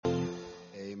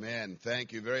Amen.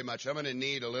 Thank you very much. I'm going to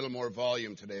need a little more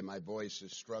volume today. My voice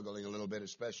is struggling a little bit,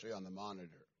 especially on the monitor.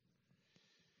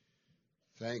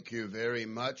 Thank you very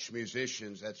much,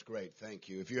 musicians. That's great. Thank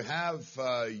you. If you have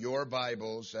your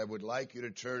Bibles, I would like you to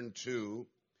turn to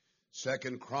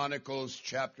 2 Chronicles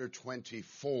chapter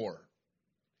 24.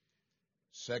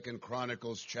 2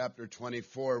 Chronicles chapter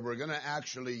 24. We're going to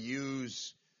actually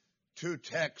use two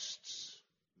texts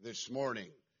this morning.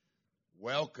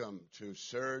 Welcome to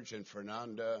Serge and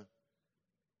Fernanda.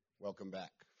 Welcome back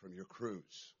from your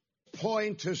cruise.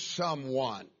 Point to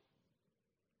someone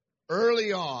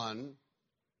early on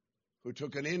who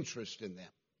took an interest in them.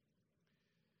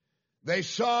 They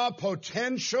saw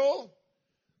potential.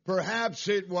 Perhaps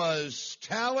it was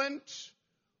talent,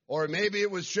 or maybe it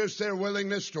was just their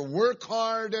willingness to work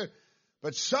hard.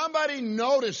 But somebody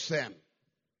noticed them,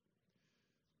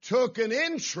 took an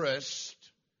interest,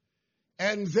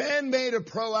 and then made a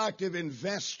proactive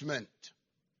investment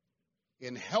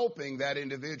in helping that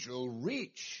individual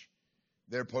reach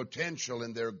their potential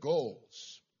and their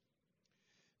goals.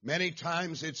 Many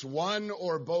times it's one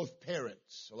or both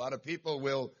parents. A lot of people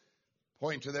will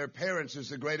point to their parents as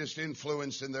the greatest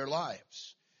influence in their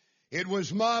lives. It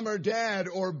was mom or dad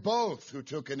or both who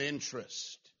took an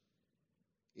interest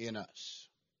in us,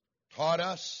 taught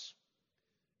us,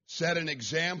 set an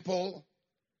example,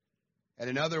 and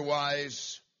in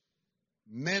otherwise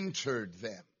mentored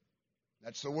them.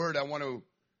 That's the word I want to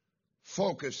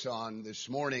focus on this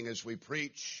morning as we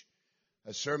preach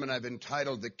a sermon I've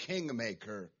entitled The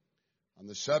Kingmaker, on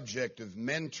the subject of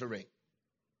mentoring.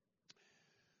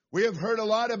 We have heard a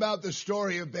lot about the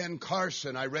story of Ben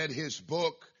Carson. I read his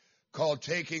book called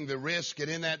Taking the Risk,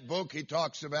 and in that book he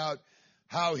talks about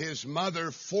how his mother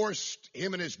forced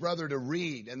him and his brother to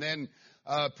read and then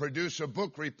produce a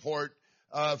book report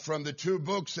from the two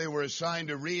books they were assigned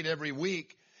to read every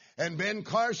week. And Ben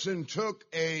Carson took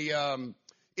a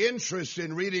interest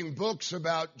in reading books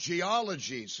about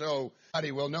geology. So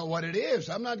everybody will know what it is.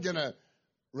 I'm not going to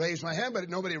raise my hand, but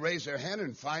nobody raised their hand.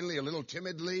 And finally, a little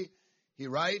timidly, he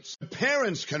writes,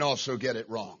 parents can also get it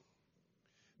wrong.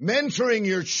 Mentoring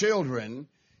your children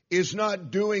is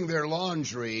not doing their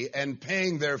laundry and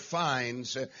paying their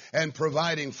fines and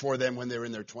providing for them when they're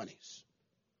in their 20s.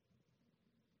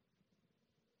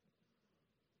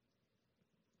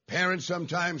 Parents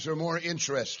sometimes are more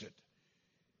interested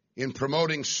in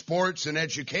promoting sports and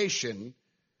education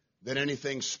than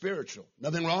anything spiritual.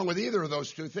 Nothing wrong with either of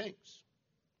those two things.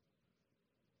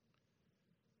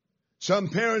 Some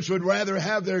parents would rather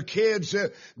have their kids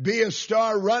be a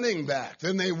star running back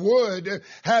than they would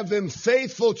have them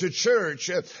faithful to church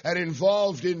and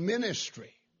involved in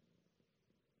ministry.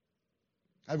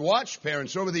 I've watched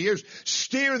parents over the years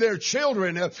steer their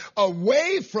children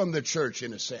away from the church,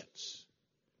 in a sense,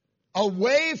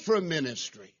 away from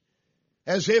ministry,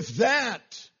 as if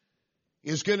that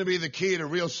is going to be the key to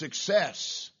real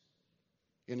success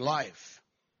in life.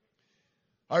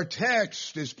 Our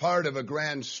text is part of a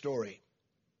grand story.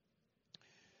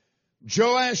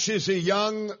 Joash is a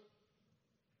young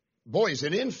boy. He's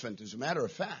an infant, as a matter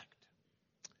of fact.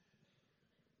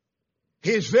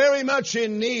 He is very much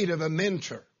in need of a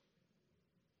mentor.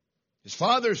 His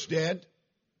father's dead.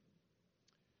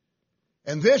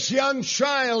 And this young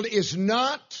child is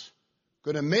not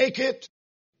going to make it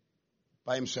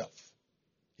by himself.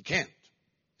 He can't.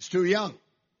 He's too young.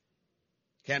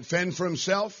 Can't fend for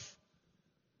himself.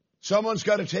 Someone's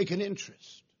got to take an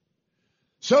interest.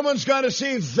 Someone's got to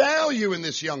see value in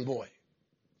this young boy.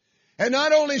 And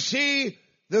not only see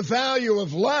the value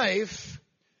of life,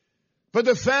 but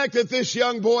the fact that this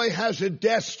young boy has a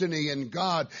destiny in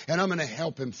God, and I'm going to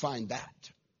help him find that.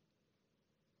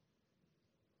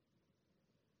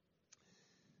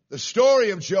 The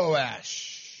story of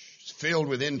Joash is filled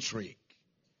with intrigue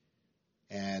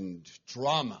and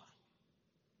drama.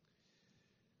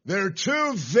 There are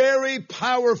two very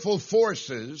powerful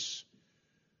forces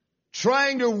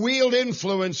trying to wield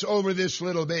influence over this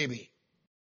little baby.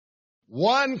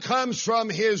 One comes from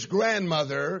his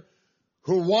grandmother,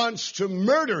 who wants to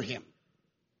murder him.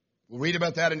 We'll read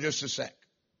about that in just a sec.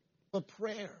 A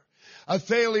prayer.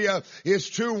 Athaliah is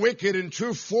too wicked and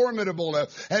too formidable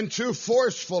and too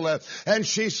forceful, and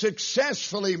she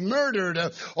successfully murdered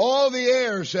all the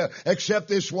heirs except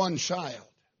this one child.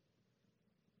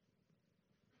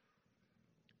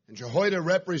 And Jehoiada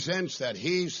represents that.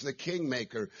 He's the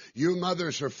kingmaker. You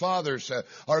mothers or fathers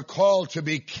are called to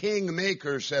be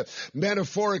kingmakers.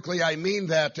 Metaphorically, I mean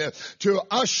that, to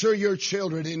usher your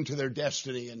children into their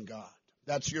destiny in God.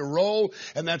 That's your role,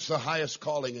 and that's the highest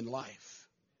calling in life.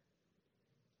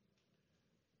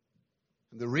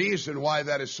 And the reason why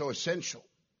that is so essential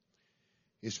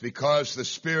is because the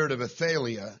spirit of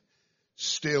Athaliah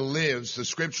still lives. The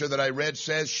scripture that I read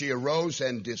says she arose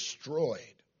and destroyed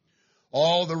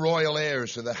all the royal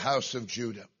heirs of the house of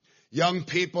Judah. Young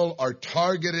people are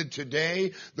targeted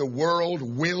today. The world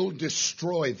will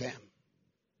destroy them.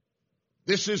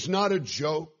 This is not a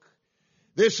joke.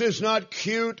 This is not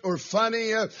cute or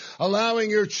funny. Allowing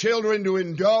your children to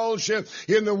indulge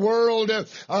in the world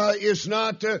is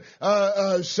not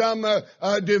some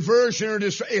diversion or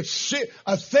distraction.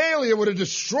 Athaliah would have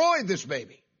destroyed this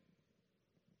baby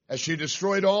as she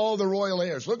destroyed all the royal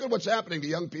heirs. Look at what's happening to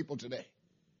young people today.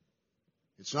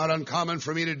 It's not uncommon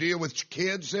for me to deal with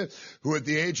kids who at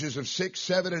the ages of 6,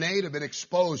 7, and 8 have been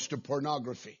exposed to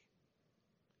pornography.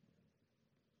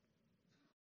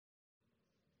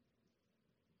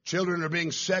 Children are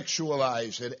being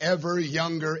sexualized at ever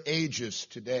younger ages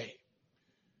today.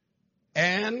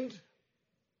 And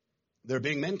they're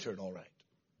being mentored, all right,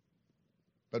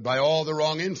 but by all the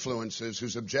wrong influences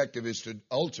whose objective is to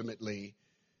ultimately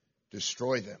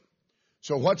destroy them.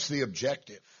 So what's the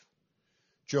objective?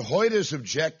 Jehoiada's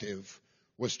objective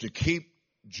was to keep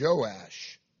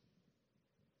Joash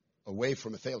away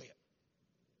from Athaliah.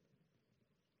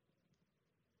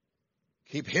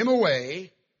 Keep him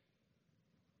away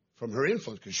from her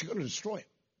influence, because she's going to destroy him.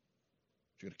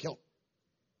 She's going to kill him.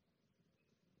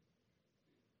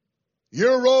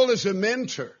 Your role as a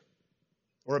mentor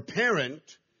or a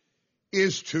parent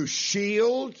is to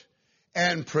shield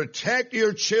and protect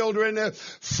your children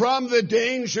from the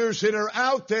dangers that are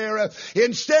out there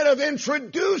instead of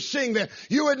introducing them.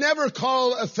 You would never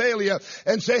call Athaliah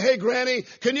and say, "Hey, Granny,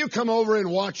 can you come over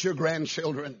and watch your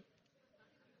grandchildren?"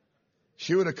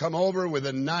 She would have come over with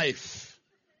a knife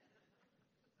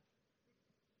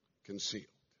concealed.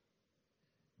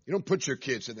 You don't put your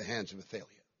kids in the hands of Athaliah.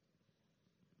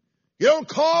 You don't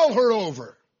call her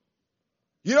over.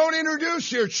 You don't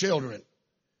introduce your children.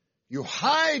 You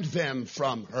hide them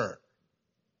from her.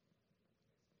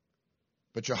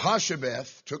 But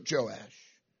Jehoshabeth took Joash,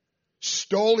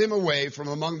 stole him away from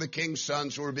among the king's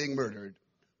sons who were being murdered,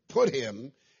 put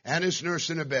him and his nurse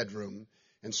in a bedroom,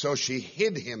 and so she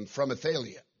hid him from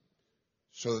Athaliah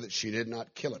so that she did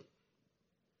not kill him.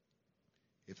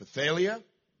 If Athaliah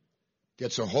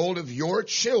gets a hold of your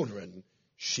children,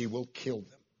 she will kill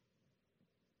them.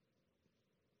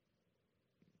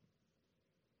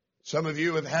 Some of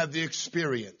you have had the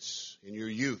experience in your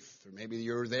youth, or maybe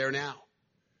you're there now.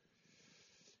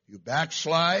 You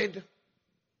backslide,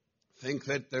 think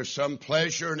that there's some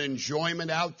pleasure and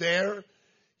enjoyment out there.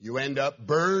 You end up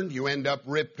burned. You end up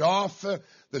ripped off.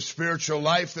 The spiritual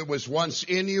life that was once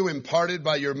in you, imparted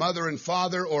by your mother and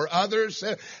father or others,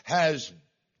 has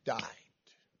died.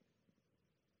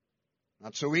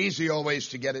 Not so easy always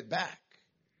to get it back.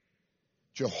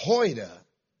 Jehoiada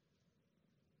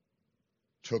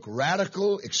took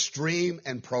radical, extreme,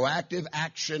 and proactive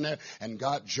action and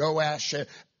got Joash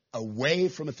away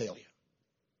from Athaliah.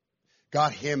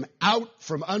 Got him out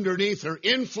from underneath her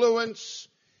influence,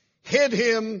 hid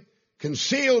him,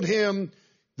 concealed him.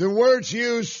 The words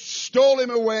used, stole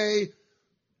him away,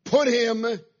 put him,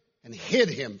 and hid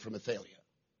him from Athaliah.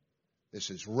 This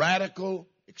is radical,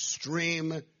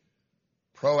 extreme,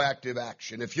 proactive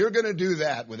action. If you're going to do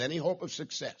that with any hope of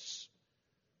success,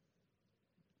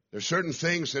 there's certain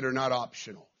things that are not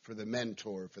optional for the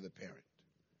mentor, for the parent.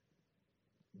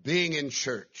 Being in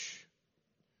church,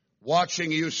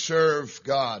 watching you serve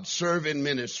God, serve in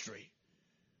ministry,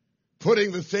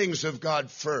 putting the things of God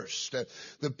first.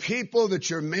 The people that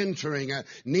you're mentoring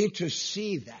need to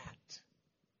see that.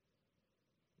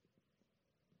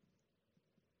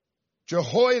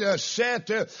 Jehoiada set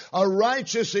a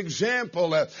righteous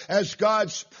example as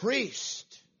God's priest.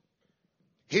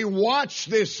 He watched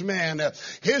this man.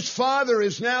 His father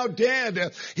is now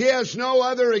dead. He has no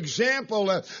other example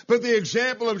but the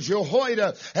example of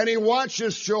Jehoiada. And he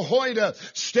watches Jehoiada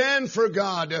stand for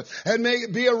God and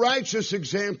be a righteous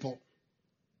example.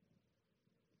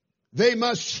 They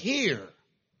must hear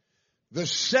the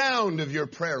sound of your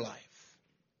prayer life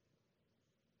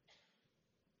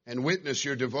and witness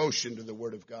your devotion to the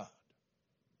Word of God.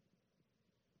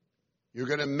 You're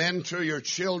going to mentor your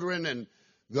children, and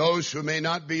those who may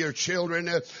not be your children,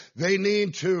 they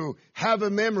need to have a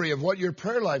memory of what your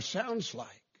prayer life sounds like.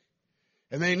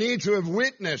 And they need to have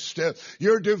witnessed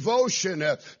your devotion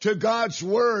to God's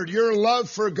Word, your love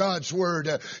for God's Word,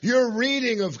 your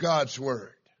reading of God's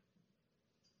Word.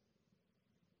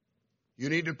 You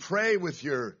need to pray with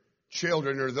your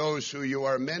children or those who you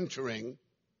are mentoring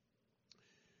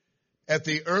at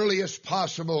the earliest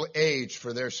possible age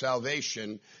for their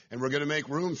salvation. And we're going to make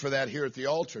room for that here at the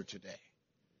altar today.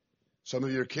 Some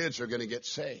of your kids are going to get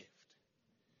saved.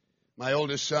 My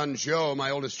oldest son, Joe,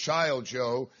 my oldest child,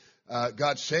 Joe,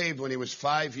 got saved when he was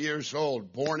 5 years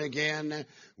old, born again,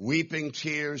 weeping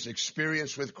tears,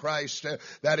 experience with Christ.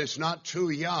 That is not too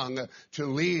young to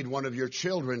lead one of your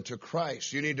children to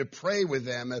Christ. You need to pray with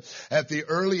them at the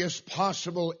earliest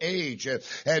possible age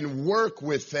and work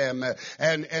with them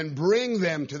and bring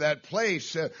them to that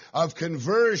place of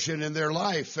conversion in their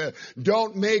life.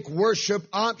 Don't make worship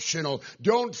optional.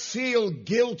 Don't feel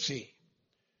guilty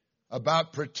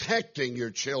about protecting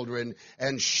your children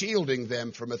and shielding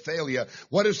them from Athaliah.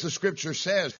 What does the scripture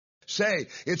say?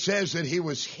 It says that he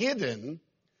was hidden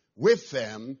with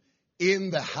them in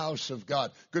the house of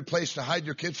God. Good place to hide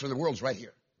your kids from the world's right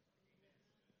here.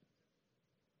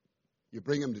 You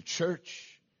bring them to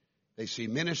church, they see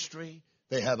ministry,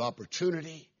 they have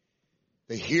opportunity,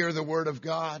 they hear the word of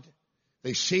God.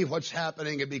 They see what's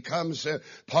happening. It becomes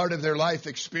part of their life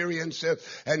experience.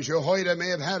 And Jehoiada may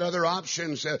have had other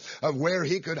options of where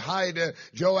he could hide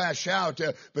Joash out,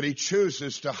 but he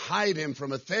chooses to hide him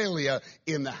from Athaliah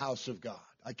in the house of God.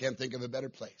 I can't think of a better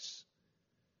place.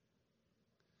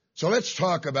 So let's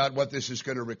talk about what this is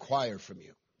going to require from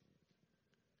you.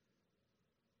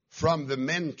 From the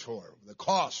mentor, the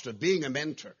cost of being a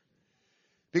mentor.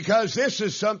 Because this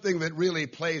is something that really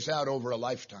plays out over a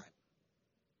lifetime.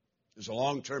 There's a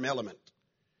long-term element.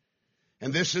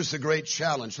 And this is the great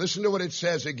challenge. Listen to what it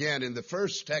says again in the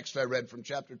first text I read from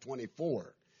chapter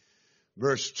 24,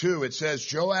 verse 2. It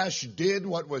says, Joash did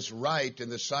what was right in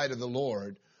the sight of the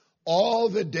Lord all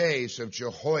the days of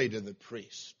Jehoiada the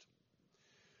priest.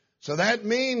 So that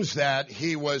means that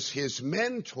he was his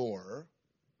mentor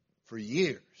for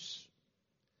years.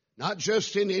 Not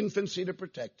just in infancy to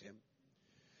protect him.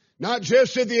 Not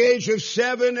just at the age of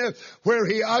 7 where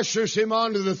he ushers him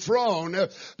onto the throne,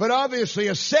 but obviously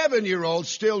a 7-year-old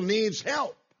still needs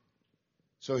help.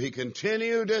 So he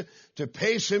continued to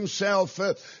pace himself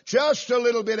just a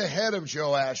little bit ahead of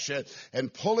Joash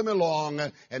and pull him along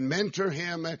and mentor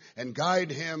him and guide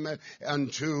him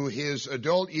unto his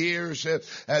adult years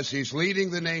as he's leading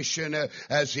the nation,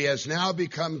 as he has now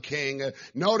become king.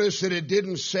 Notice that it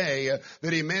didn't say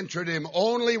that he mentored him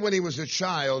only when he was a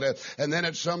child and then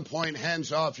at some point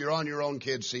hands off, you're on your own,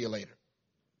 kid, see you later.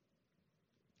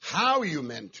 How you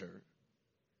mentor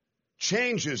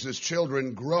changes as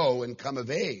children grow and come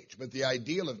of age, but the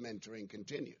ideal of mentoring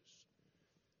continues.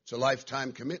 It's a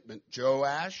lifetime commitment.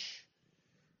 Joash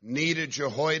needed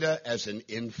Jehoiada as an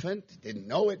infant. Didn't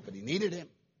know it, but he needed him.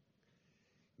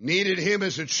 Needed him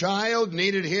as a child,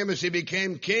 needed him as he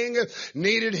became king,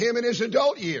 needed him in his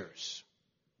adult years.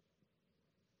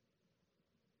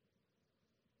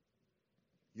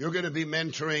 You're going to be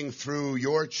mentoring through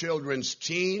your children's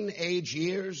teenage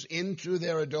years into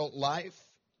their adult life.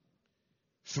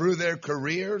 Through their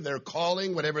career, their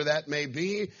calling, whatever that may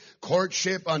be,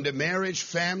 courtship, unto marriage,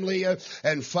 family,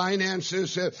 and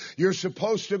finances. You're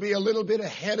supposed to be a little bit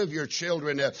ahead of your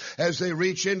children as they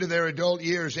reach into their adult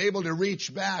years, able to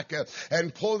reach back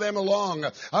and pull them along.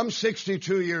 I'm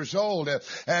 62 years old,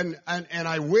 and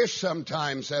I wish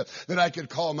sometimes that I could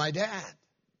call my dad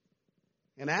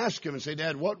and ask him and say,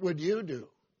 Dad, what would you do?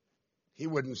 He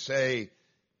wouldn't say,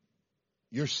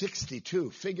 you're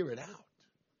 62, figure it out.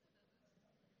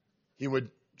 He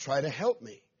would try to help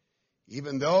me.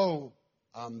 Even though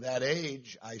I'm that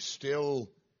age, I still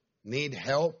need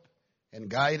help and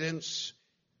guidance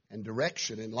and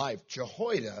direction in life.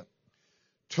 Jehoiada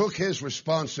took his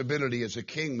responsibility as a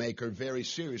kingmaker very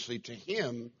seriously. To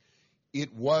him,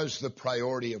 it was the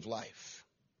priority of life.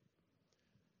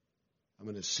 I'm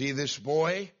going to see this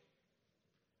boy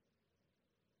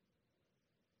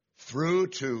through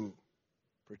to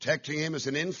protecting him as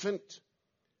an infant.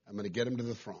 I'm going to get him to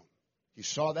the throne. He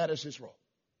saw that as his role.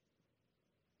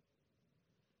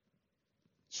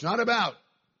 It's not about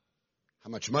how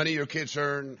much money your kids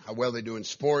earn, how well they do in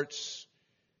sports,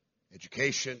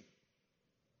 education.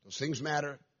 Those things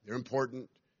matter. They're important.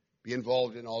 Be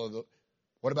involved in all of those.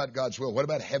 What about God's will? What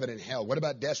about heaven and hell? What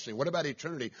about destiny? What about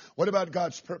eternity? What about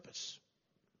God's purpose?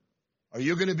 Are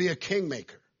you going to be a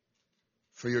kingmaker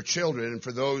for your children and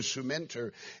for those who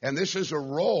mentor? And this is a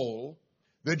role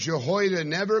that Jehoiada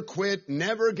never quit,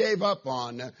 never gave up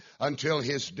on until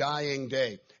his dying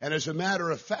day. And as a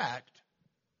matter of fact,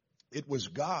 it was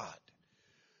God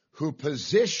who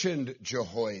positioned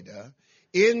Jehoiada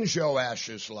in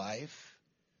Joash's life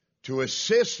to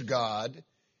assist God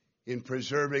in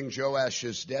preserving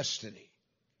Joash's destiny.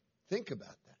 Think about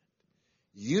that.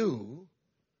 You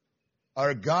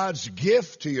are God's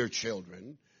gift to your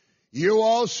children. You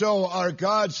also are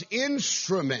God's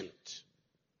instrument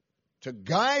to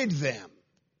guide them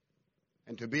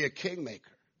and to be a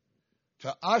kingmaker,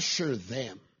 to usher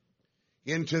them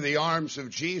into the arms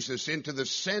of Jesus, into the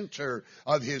center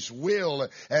of His will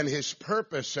and His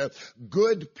purpose.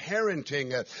 Good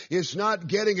parenting is not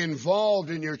getting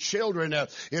involved in your children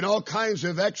in all kinds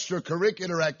of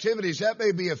extracurricular activities. That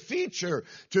may be a feature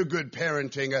to good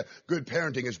parenting. Good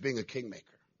parenting is being a kingmaker,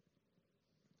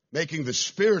 making the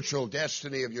spiritual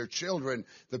destiny of your children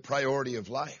the priority of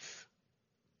life.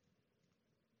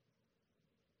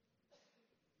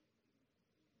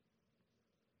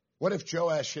 What if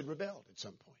Joash had rebelled at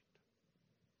some point?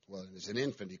 Well, as an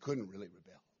infant, he couldn't really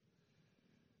rebel.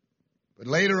 But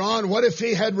later on, what if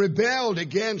he had rebelled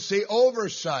against the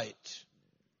oversight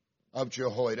of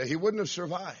Jehoiada? He wouldn't have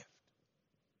survived.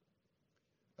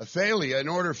 Athaliah, in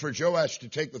order for Joash to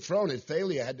take the throne,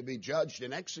 Athaliah had to be judged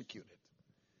and executed.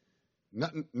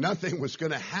 Nothing was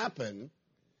going to happen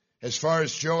as far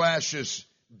as Joash's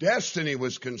destiny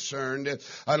was concerned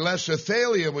unless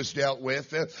Athaliah was dealt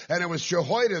with, and it was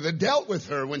Jehoiada that dealt with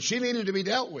her when she needed to be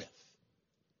dealt with.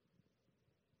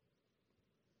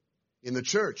 In the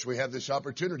church, we have this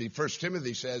opportunity. 1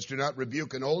 Timothy says, do not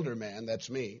rebuke an older man. That's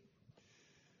me.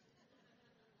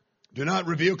 Do not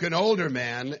rebuke an older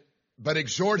man, but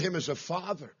exhort him as a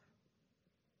father.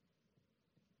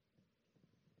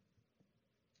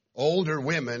 Older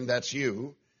women, that's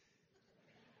you,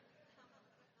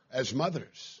 as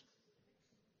mothers.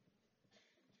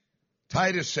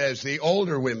 Titus says the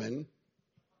older women,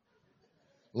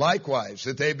 likewise,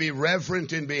 that they be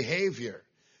reverent in behavior,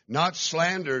 not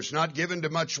slanderers, not given to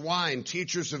much wine,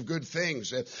 teachers of good things,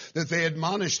 that they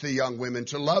admonish the young women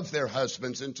to love their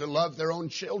husbands and to love their own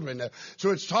children.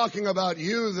 So it's talking about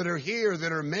you that are here,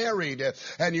 that are married,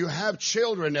 and you have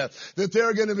children, that there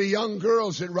are going to be young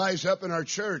girls that rise up in our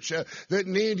church that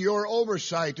need your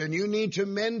oversight, and you need to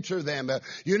mentor them.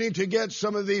 You need to get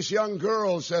some of these young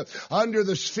girls under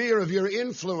the sphere of your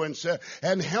influence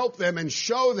and help them and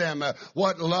show them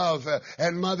what love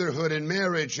and motherhood and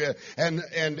marriage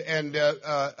and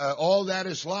all that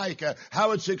is like,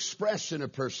 how it's expressed in a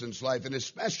person's life, and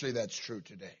especially that's true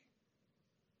today.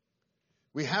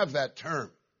 We have that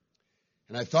term,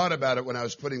 and I thought about it when I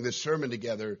was putting this sermon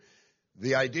together,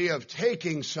 the idea of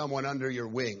taking someone under your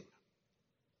wing.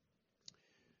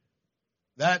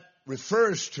 That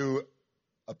refers to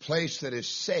a place that is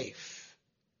safe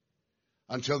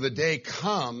until the day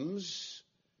comes.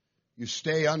 You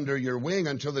stay under your wing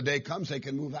until the day comes they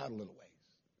can move out a little ways.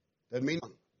 That means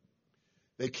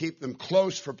they keep them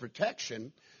close for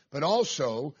protection, but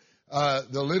also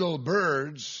the little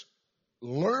birds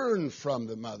learn from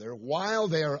the mother while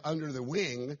they are under the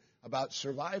wing about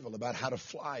survival, about how to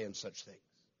fly and such things.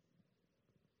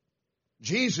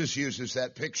 Jesus uses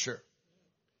that picture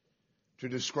to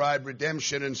describe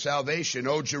redemption and salvation.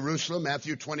 O Jerusalem,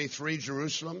 Matthew 23,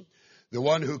 Jerusalem, the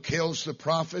one who kills the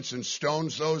prophets and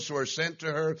stones those who are sent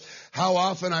to her. How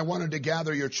often I wanted to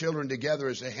gather your children together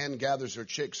as a hen gathers her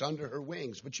chicks under her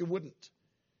wings, but you wouldn't,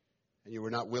 and you were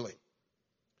not willing.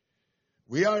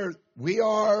 We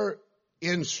are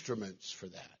instruments for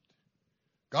that.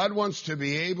 God wants to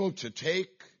be able to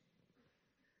take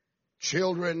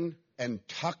children and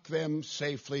tuck them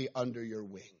safely under your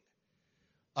wing,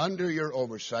 under your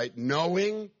oversight,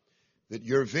 knowing that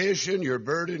your vision, your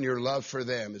burden, your love for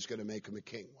them is going to make them a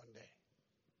king one day.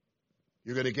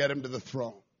 You're going to get them to the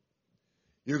throne.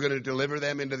 You're going to deliver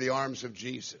them into the arms of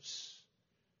Jesus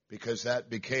because that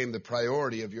became the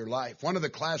priority of your life. One of the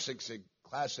classic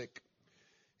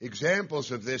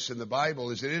examples of this in the Bible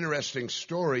is an interesting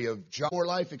story of John. More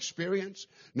life experience,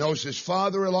 knows his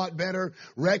father a lot better,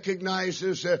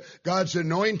 recognizes God's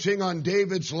anointing on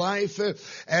David's life,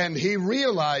 and he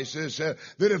realizes that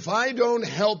if I don't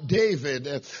help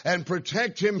David and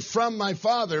protect him from my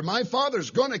father's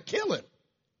going to kill him.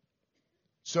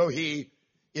 So he,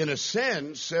 in a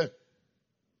sense,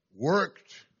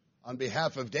 worked on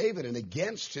behalf of David and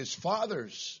against his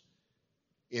father's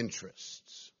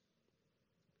interests.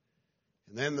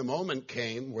 And then the moment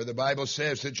came where the Bible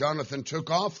says that Jonathan took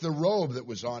off the robe that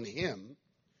was on him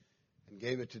and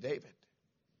gave it to David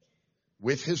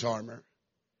with his armor,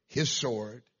 his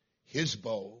sword, his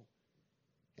bow,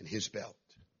 and his belt.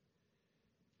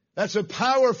 That's a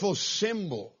powerful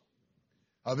symbol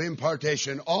of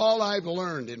impartation. All I've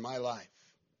learned in my life,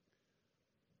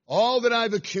 all that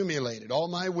I've accumulated, all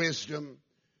my wisdom,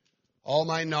 all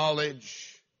my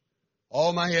knowledge,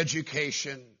 all my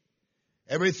education,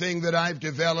 everything that I've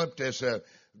developed as a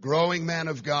growing man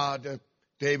of God,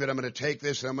 David, I'm going to take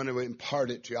this and I'm going to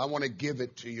impart it to you. I want to give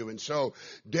it to you. And so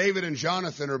David and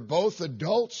Jonathan are both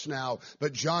adults now,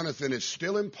 but Jonathan is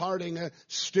still imparting,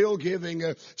 still giving,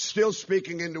 still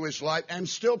speaking into his life, and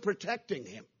still protecting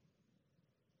him.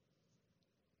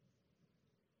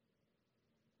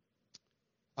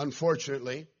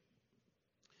 Unfortunately,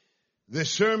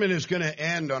 this sermon is going to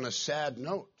end on a sad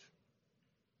note.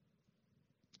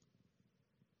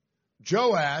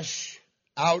 Joash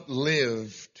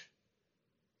outlived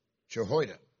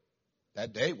Jehoiada.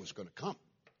 That day was going to come.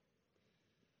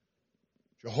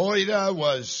 Jehoiada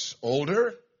was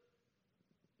older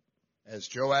as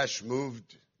Joash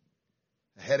moved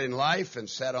ahead in life and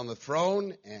sat on the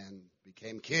throne and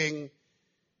became king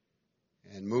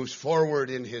and moves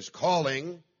forward in his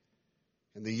calling.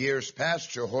 In the years past,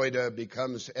 Jehoiada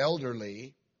becomes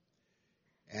elderly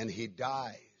and he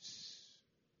dies.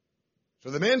 So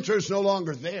the mentor's no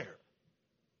longer there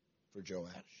for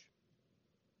Joash.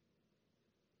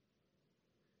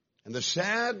 And the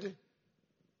sad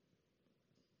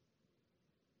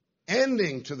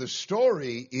ending to the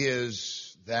story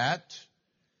is that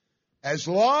as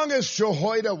long as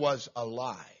Jehoiada was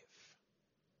alive,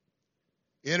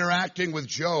 interacting with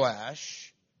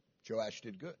Joash, Joash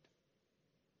did good.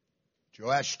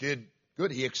 Joash did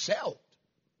good. He excelled.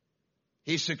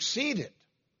 He succeeded.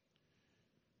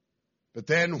 But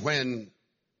then when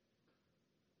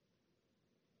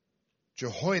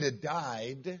Jehoiada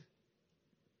died,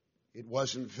 it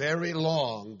wasn't very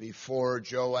long before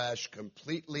Joash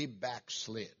completely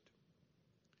backslid.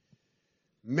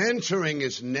 Mentoring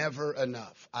is never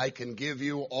enough. I can give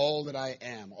you all that I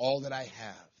am, all that I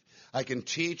have. I can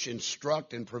teach,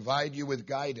 instruct, and provide you with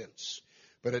guidance.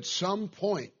 But at some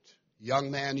point, young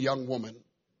man, young woman,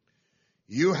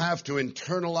 you have to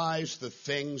internalize the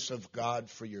things of God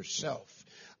for yourself.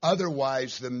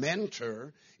 Otherwise, the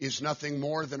mentor is nothing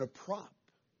more than a prop,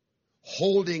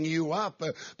 holding you up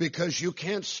because you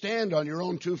can't stand on your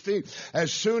own 2 feet.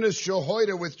 As soon as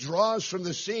Jehoiada withdraws from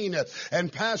the scene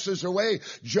and passes away,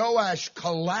 Joash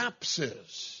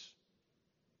collapses.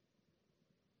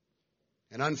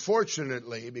 And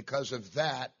unfortunately, because of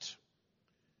that,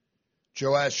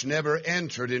 Joash never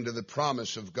entered into the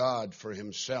promise of God for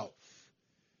himself.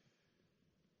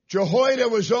 Jehoiada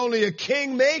was only a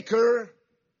kingmaker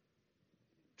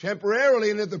temporarily,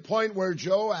 and at the point where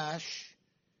Joash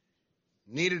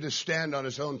needed to stand on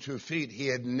his own 2 feet, he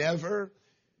had never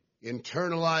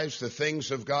internalized the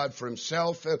things of God for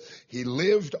himself. He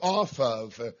lived off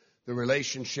of the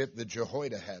relationship that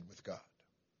Jehoiada had with God.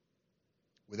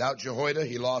 Without Jehoiada,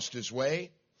 he lost his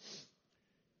way.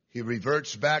 He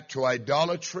reverts back to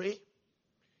idolatry.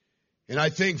 And I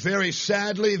think very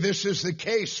sadly, this is the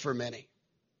case for many.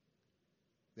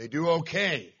 They do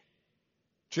okay.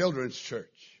 Children's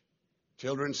church,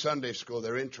 children's Sunday school.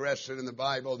 They're interested in the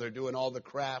Bible. They're doing all the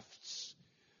crafts.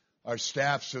 Our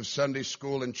staffs of Sunday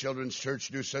school and children's church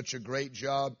do such a great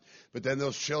job. But then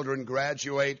those children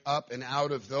graduate up and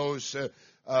out of those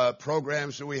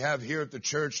programs that we have here at the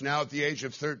church. Now at the age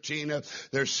of 13,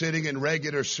 they're sitting in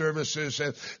regular services.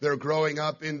 They're growing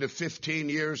up into 15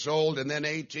 years old and then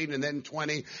 18 and then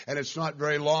 20. And it's not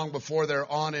very long before they're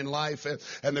on in life.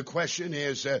 And the question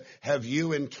is, have you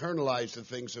internalized the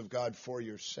things of God for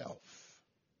yourself?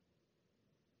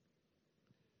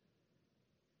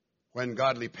 When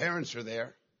godly parents are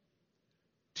there,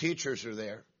 teachers are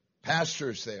there,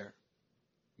 pastors there,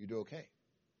 you do okay.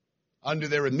 Under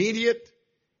their immediate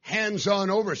hands-on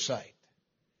oversight.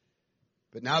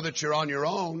 But now that you're on your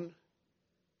own,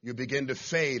 you begin to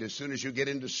fade as soon as you get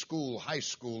into school, high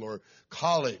school or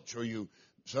college, or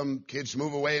some kids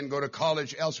move away and go to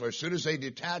college elsewhere. As soon as they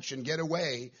detach and get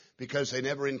away because they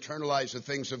never internalize the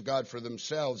things of God for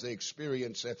themselves, they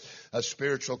experience a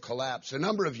spiritual collapse. A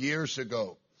number of years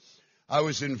ago, I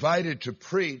was invited to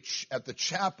preach at the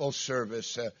chapel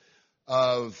service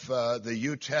of the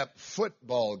UTEP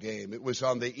football game. It was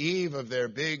on the eve of their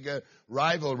big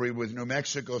rivalry with New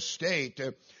Mexico State.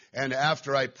 And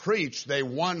after I preached, they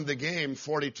won the game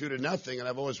 42-0. And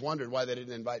I've always wondered why they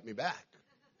didn't invite me back.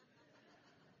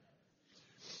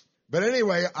 But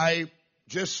anyway, I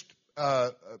just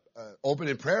opened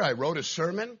in prayer. I wrote a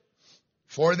sermon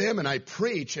for them and I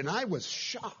preached. And I was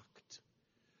shocked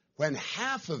when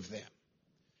half of them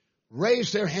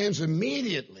raised their hands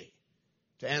immediately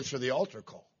to answer the altar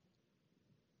call.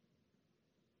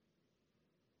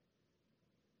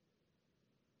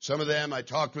 Some of them, I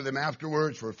talked with them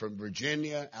afterwards, were from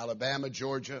Virginia, Alabama,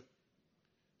 Georgia.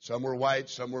 Some were white,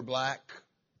 some were black.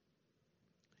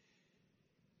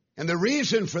 And the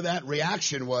reason for that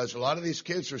reaction was a lot of these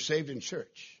kids were saved in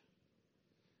church.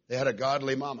 They had a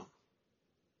godly mama,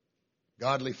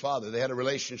 godly father. They had a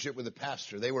relationship with the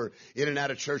pastor. They were in and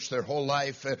out of church their whole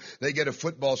life. They get a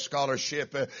football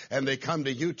scholarship and they come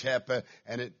to UTEP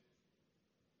and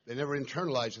they never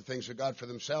internalized the things of God for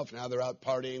themselves. Now they're out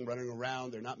partying, running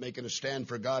around. They're not making a stand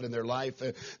for God in their life.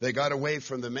 They got away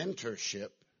from the mentorship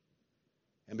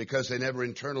And because they never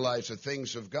internalized the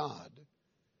things of God,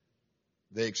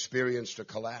 they experienced a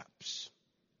collapse.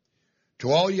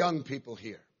 To all young people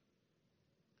here,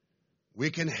 we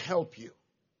can help you.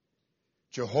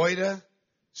 Jehoiada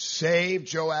saved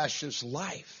Joash's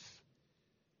life,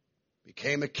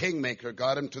 became a kingmaker,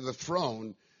 got him to the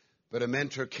throne, but a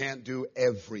mentor can't do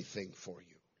everything for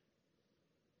you.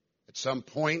 At some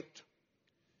point,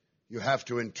 you have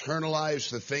to internalize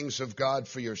the things of God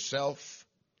for yourself.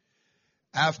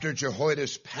 After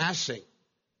Jehoiada's passing,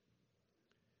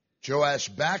 Joash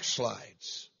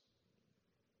backslides.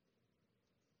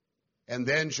 And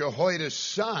then Jehoiada's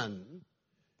son,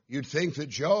 you'd think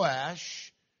that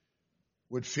Joash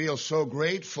would feel so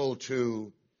grateful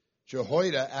to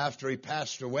Jehoiada after he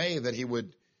passed away that he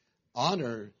would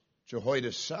honor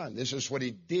Jehoiada's son. This is what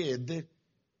he did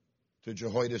to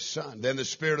Jehoiada's son. Then the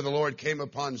Spirit of the Lord came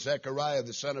upon Zechariah,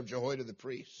 the son of Jehoiada the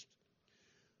priest,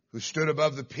 who stood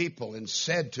above the people and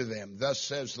said to them, "Thus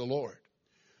says the Lord,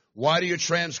 why do you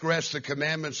transgress the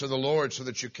commandments of the Lord so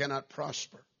that you cannot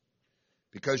prosper?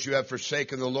 Because you have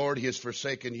forsaken the Lord, he has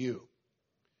forsaken you."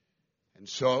 And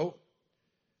so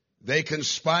they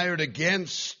conspired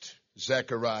against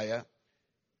Zechariah,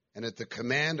 and at the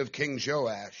command of King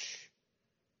Joash,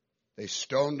 they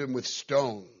stoned him with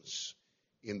stones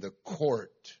in the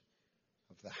court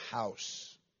of the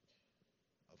house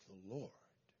of the Lord.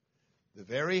 The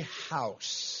very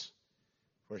house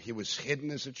where he was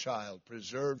hidden as a child,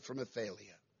 preserved from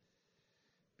Athaliah,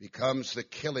 becomes the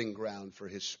killing ground for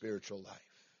his spiritual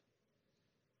life.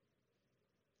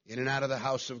 In and out of the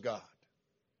house of God.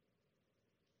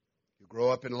 You grow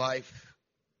up in life.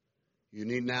 You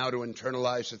need now to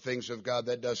internalize the things of God.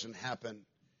 That doesn't happen.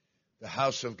 The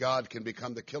house of God can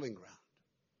become the killing ground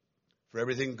for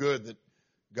everything good that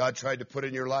God tried to put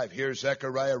in your life. Here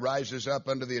Zechariah rises up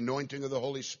under the anointing of the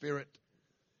Holy Spirit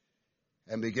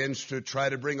and begins to try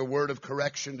to bring a word of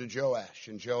correction to Joash.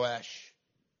 And Joash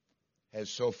has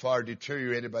so far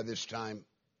deteriorated by this time,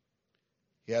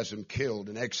 he has him killed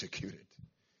and executed.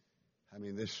 I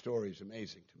mean, this story is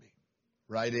amazing to me.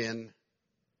 Right in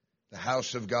the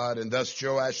house of God. And thus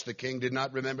Joash the king did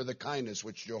not remember the kindness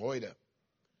which Jehoiada,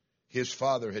 his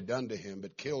father, had done to him,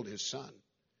 but killed his son.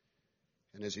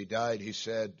 And as he died, he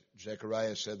said,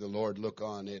 Zechariah said, "The Lord look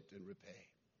on it and repay."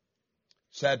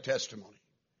 Sad testimony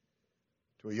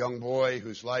to a young boy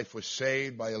whose life was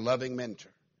saved by a loving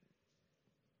mentor.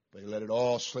 But he let it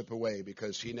all slip away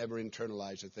because he never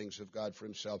internalized the things of God for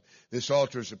himself. This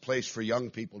altar is a place for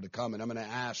young people to come, and I'm going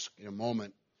to ask in a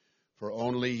moment for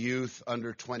only youth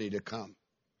under 20 to come.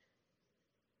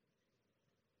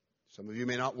 Some of you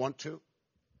may not want to.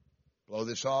 Blow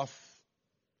this off.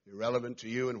 Irrelevant to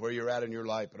you and where you're at in your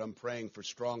life, but I'm praying for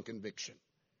strong conviction,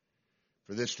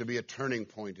 for this to be a turning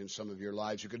point in some of your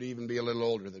lives. You could even be a little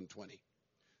older than 20.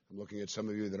 I'm looking at some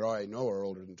of you that I know are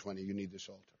older than 20. You need this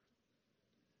altar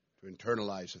to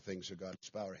internalize the things of God. Let's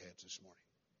bow our heads this morning.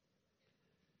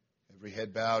 Every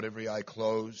head bowed, every eye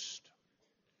closed.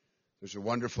 There's a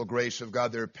wonderful grace of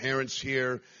God. There are parents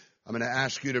here. I'm going to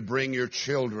ask you to bring your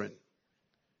children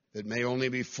that may only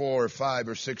be 4 or 5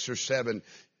 or 6 or 7.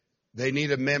 They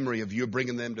need a memory of you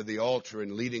bringing them to the altar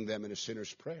and leading them in a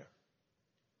sinner's prayer.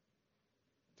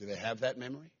 Do they have that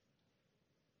memory?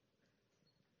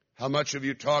 How much have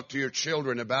you talked to your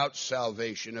children about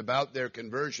salvation, about their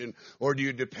conversion, or do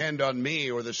you depend on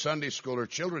me or the Sunday school or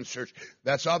children's church?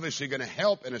 That's obviously going to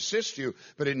help and assist you,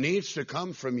 but it needs to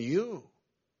come from you.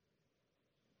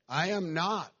 I am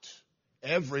not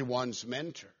everyone's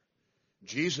mentor.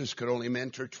 Jesus could only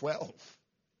mentor 12.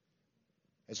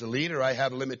 As a leader, I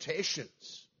have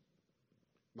limitations.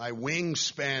 My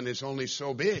wingspan is only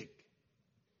so big.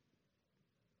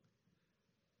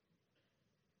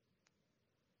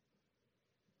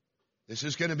 This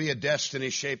is going to be a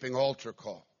destiny-shaping altar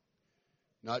call,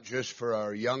 not just for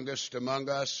our youngest among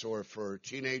us or for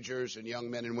teenagers and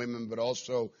young men and women, but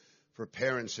also for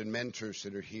parents and mentors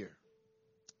that are here.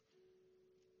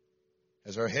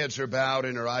 As our heads are bowed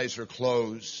and our eyes are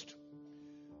closed,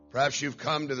 perhaps you've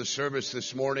come to the service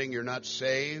this morning, you're not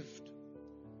saved,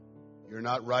 you're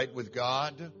not right with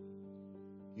God,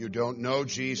 you don't know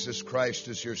Jesus Christ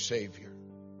as your Savior,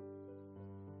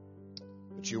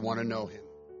 but you want to know Him.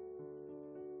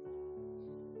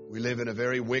 We live in a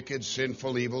very wicked,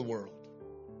 sinful, evil world.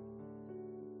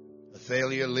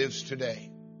 Athaliah lives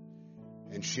today,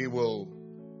 and she will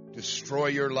destroy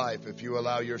your life if you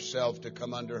allow yourself to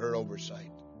come under her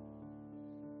oversight.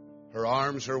 Her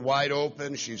arms are wide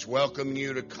open. She's welcoming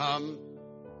you to come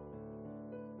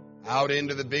out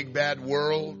into the big bad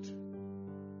world.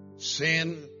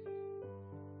 Sin,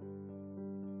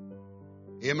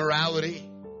 immorality.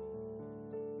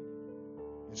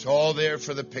 It's all there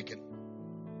for the picking.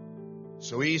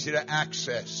 So easy to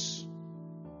access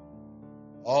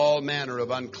all manner of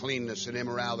uncleanness and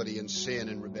immorality and sin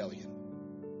and rebellion.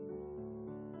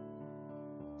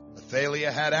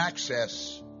 Athaliah had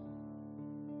access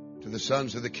to the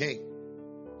sons of the king.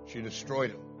 She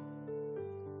destroyed them.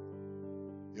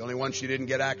 The only one she didn't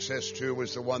get access to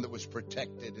was the one that was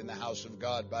protected in the house of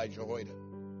God by Jehoiada.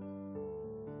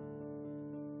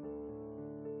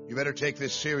 You better take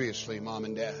this seriously, Mom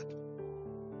and Dad.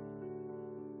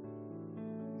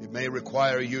 It may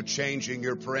require you changing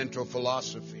your parental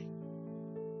philosophy.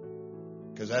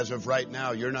 Because as of right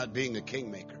now, you're not being a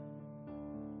kingmaker.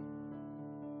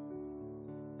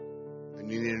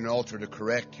 And you need an altar to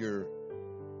correct your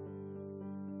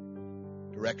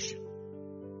direction.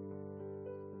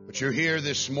 But you're here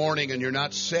this morning and you're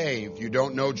not saved. You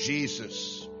don't know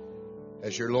Jesus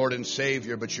as your Lord and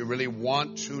Savior, but you really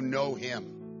want to know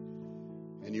Him.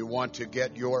 And you want to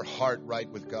get your heart right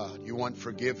with God. You want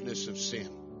forgiveness of sin.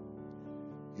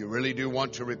 You really do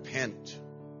want to repent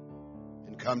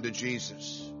and come to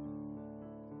Jesus.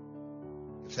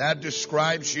 If that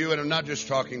describes you, and I'm not just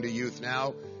talking to youth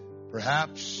now,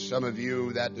 perhaps some of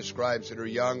you that describes that are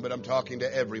young, but I'm talking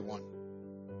to everyone.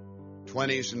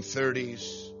 20s and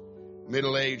 30s,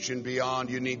 middle age and beyond,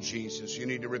 you need Jesus. You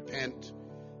need to repent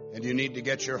and you need to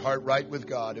get your heart right with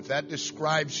God. If that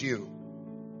describes you,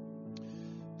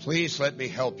 please let me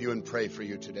help you and pray for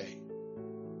you today.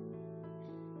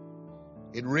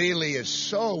 It really is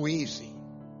so easy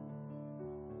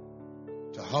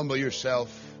to humble yourself.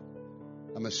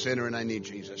 I'm a sinner and I need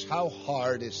Jesus. How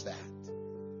hard is that?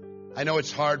 I know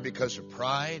it's hard because of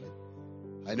pride.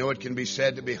 I know it can be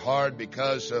said to be hard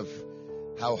because of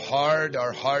how hard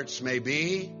our hearts may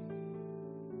be.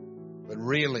 But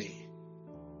really,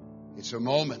 it's a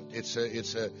moment. It's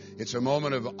a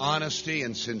moment of honesty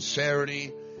and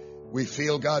sincerity. We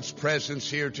feel God's presence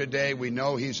here today. We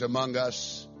know He's among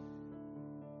us.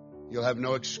 You'll have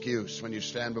no excuse when you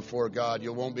stand before God.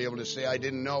 You won't be able to say, I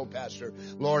didn't know, Pastor.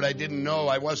 Lord, I didn't know.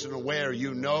 I wasn't aware.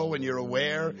 You know and you're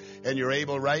aware and you're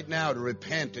able right now to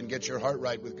repent and get your heart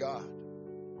right with God.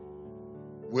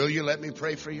 Will you let me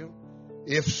pray for you?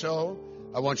 If so,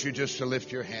 I want you just to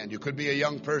lift your hand. You could be a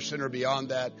young person or beyond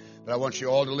that, but I want you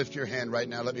all to lift your hand right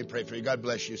now. Let me pray for you. God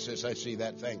bless you, sis. I see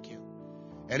that. Thank you.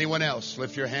 Anyone else?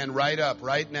 Lift your hand right up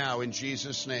right now in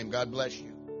Jesus' name. God bless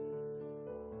you.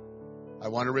 I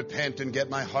want to repent and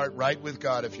get my heart right with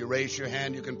God. If you raise your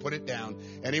hand, you can put it down.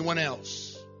 Anyone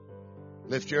else?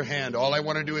 Lift your hand. All I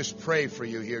want to do is pray for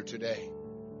you here today.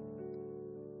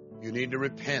 You need to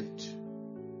repent.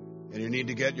 And you need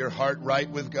to get your heart right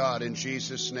with God in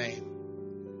Jesus'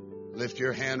 name. Lift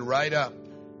your hand right up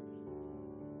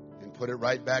and put it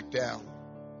right back down.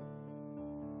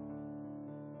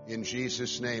 In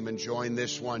Jesus' name, and join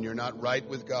this one. You're not right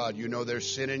with God. You know there's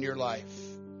sin in your life.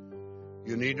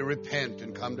 You need to repent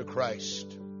and come to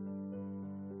Christ.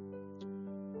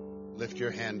 Lift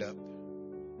your hand up.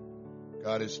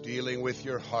 God is dealing with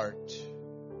your heart.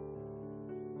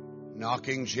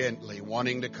 Knocking gently,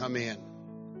 wanting to come in.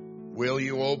 Will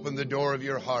you open the door of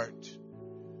your heart?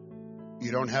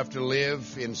 You don't have to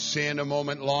live in sin a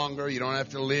moment longer. You don't have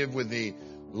to live with the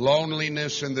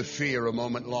loneliness and the fear a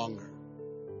moment longer.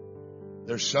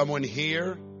 There's someone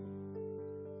here.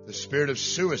 The spirit of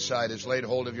suicide has laid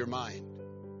hold of your mind.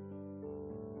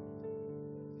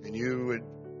 And you're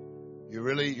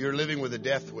living with a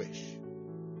death wish.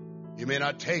 You may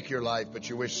not take your life, but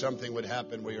you wish something would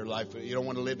happen where your life, you don't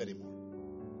want to live anymore.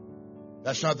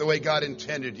 That's not the way God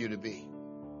intended you to be.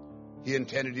 He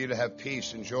intended you to have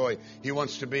peace and joy. He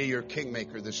wants to be your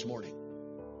kingmaker this morning.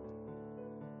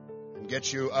 And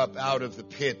get you up out of the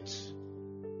pit.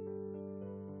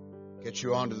 Get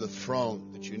you onto the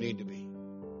throne that you need to be.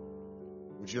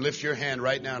 Would you lift your hand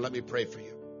right now and let me pray for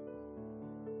you?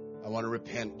 I want to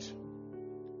repent.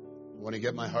 I want to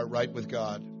get my heart right with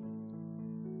God.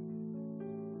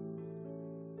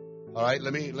 All right,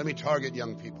 let me target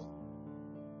young people.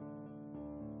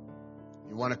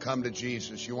 You want to come to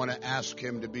Jesus. You want to ask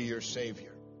Him to be your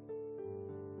Savior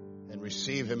and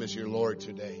receive Him as your Lord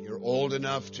today. You're old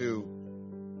enough to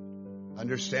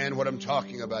understand what I'm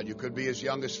talking about. You could be as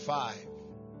young as 5.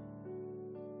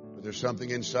 But there's something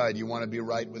inside. You want to be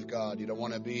right with God. You don't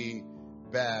want to be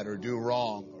bad or do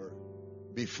wrong or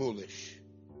be foolish.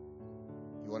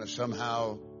 You want to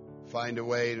somehow find a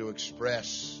way to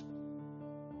express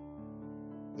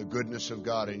the goodness of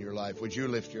God in your life. Would you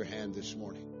lift your hand this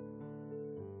morning?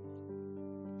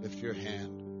 Lift your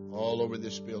hand all over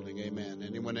this building. Amen.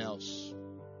 Anyone else?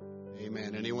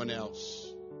 Amen. Anyone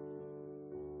else?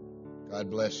 God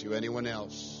bless you. Anyone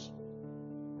else?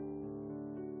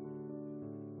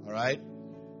 All right.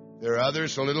 There are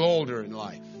others a little older in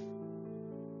life.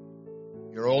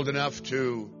 You're old enough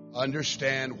to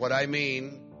understand what I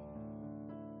mean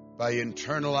by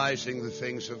internalizing the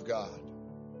things of God.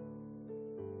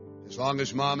 As long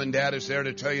as mom and dad is there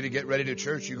to tell you to get ready to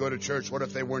church, you go to church. What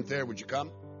if they weren't there? Would you come?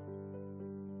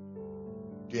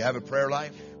 Do you have a prayer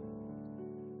life?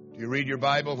 Do you read your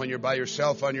Bible when you're by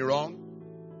yourself on your own?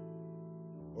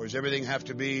 Or does everybody have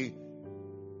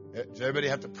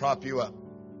to prop you up?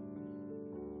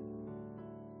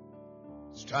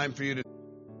 It's time for you to...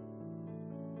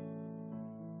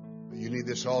 You need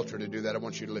this altar to do that. I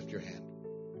want you to lift your hand.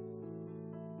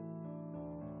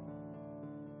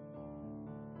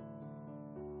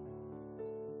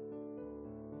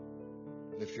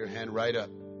 Lift your hand right up.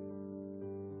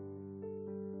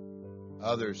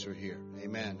 Others are here.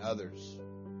 Amen. Others.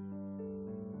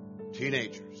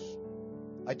 Teenagers.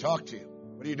 I talked to you.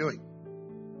 What are you doing?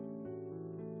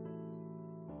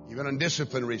 You've been on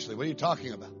discipline recently. What are you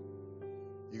talking about?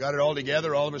 You got it all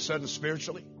together all of a sudden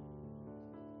spiritually?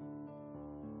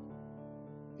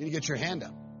 You need to get your hand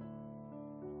up.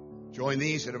 Join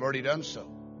these that have already done so.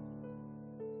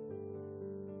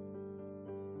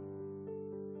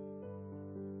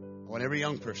 I want every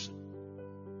young person,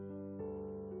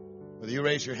 whether you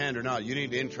raise your hand or not, you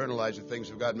need to internalize the things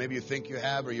of God. Maybe you think you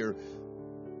have, or you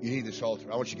need this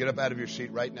altar. I want you to get up out of your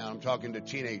seat right now. I'm talking to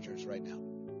teenagers right now.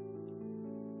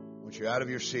 I want you out of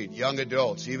your seat. Young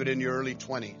adults, even in your early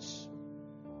 20s.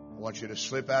 I want you to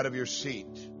slip out of your seat.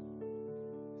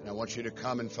 And I want you to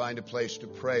come and find a place to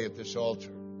pray at this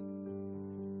altar.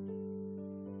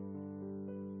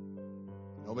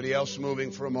 Nobody else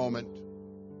moving for a moment.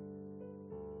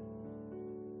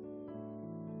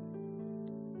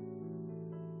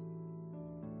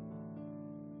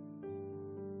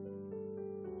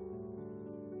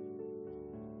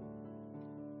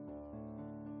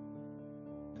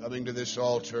 Coming to this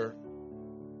altar,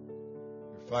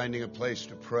 you're finding a place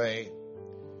to pray.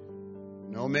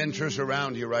 No mentors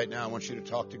around you right now. I want you to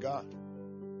talk to God.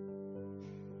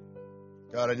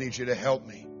 God, I need you to help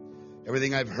me.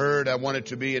 Everything I've heard, I want it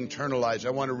to be internalized.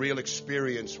 I want a real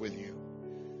experience with you.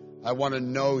 I want to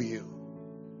know you.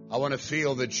 I want to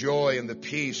feel the joy and the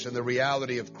peace and the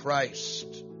reality of Christ.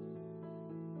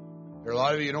 There are a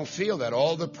lot of you who don't feel that.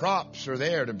 All the props are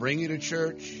there to bring you to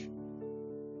church.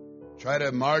 Try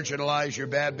to marginalize your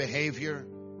bad behavior.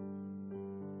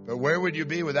 But where would you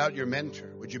be without your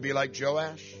mentor? Would you be like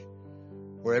Joash,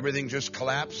 where everything just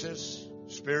collapses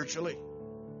spiritually?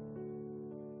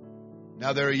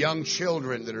 Now there are young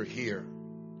children that are here,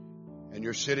 and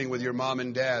you're sitting with your mom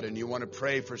and dad, and you want to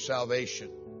pray for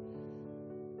salvation.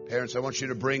 Parents, I want you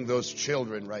to bring those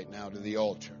children right now to the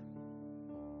altar.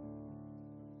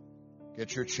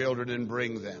 Get your children and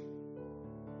bring them.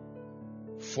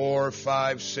 4,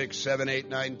 5, 6, 7, 8,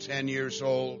 9, 10 years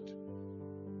old.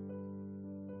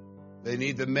 They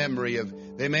need the memory of,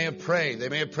 they may have prayed. They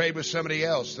may have prayed with somebody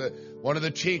else. One of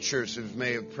the teachers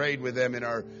may have prayed with them in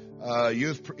our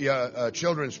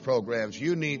children's programs.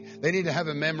 They need to have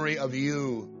a memory of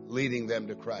you leading them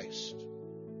to Christ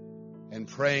and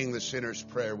praying the sinner's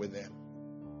prayer with them.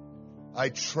 I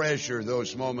treasure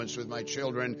those moments with my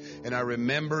children, and I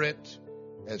remember it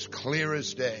as clear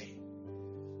as day.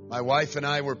 My wife and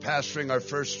I were pastoring our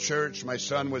first church. My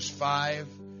son was 5.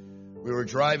 We were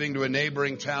driving to a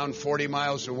neighboring town 40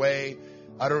 miles away.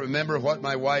 I don't remember what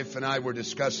my wife and I were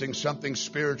discussing, something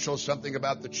spiritual, something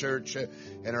about the church. And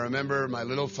I remember my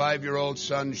little 5-year-old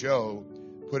son, Joe,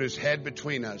 put his head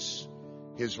between us.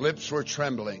 His lips were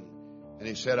trembling. And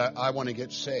he said, I want to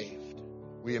get saved.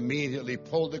 We immediately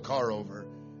pulled the car over,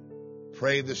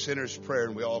 prayed the sinner's prayer,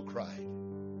 and we all cried.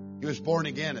 He was born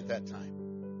again at that time.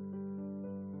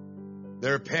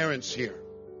 There are parents here.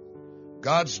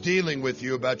 God's dealing with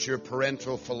you about your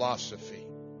parental philosophy.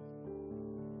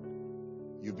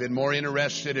 You've been more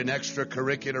interested in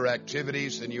extracurricular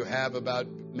activities than you have about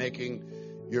making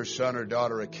your son or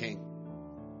daughter a king.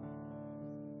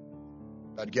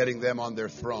 About getting them on their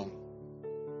throne.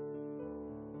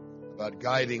 About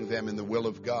guiding them in the will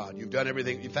of God. You've done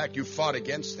everything. In fact, you fought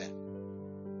against that.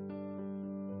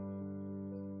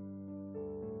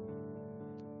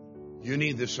 You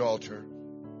need this altar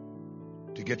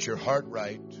to get your heart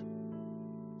right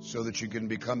so that you can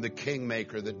become the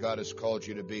kingmaker that God has called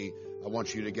you to be. I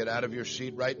want you to get out of your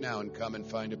seat right now and come and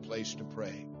find a place to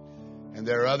pray. And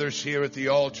there are others here at the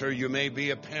altar. You may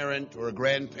be a parent or a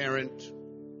grandparent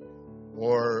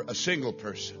or a single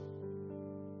person,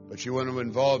 but you want to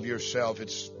involve yourself.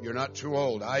 You're not too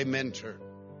old. I mentor.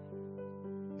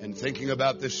 And thinking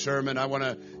about this sermon, I want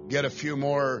to get a few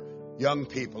more young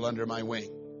people under my wing.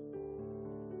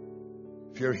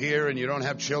 If you're here and you don't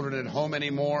have children at home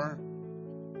anymore,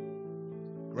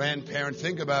 Grandparent,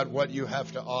 think about what you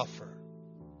have to offer.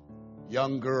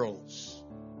 Young girls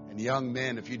and young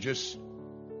men, if you just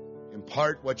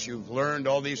impart what you've learned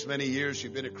all these many years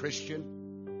you've been a Christian.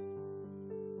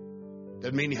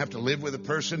 Doesn't mean you have to live with a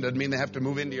person. Doesn't mean they have to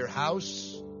move into your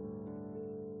house.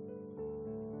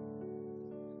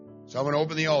 So I want to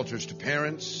open the altars to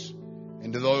parents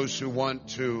and to those who want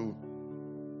to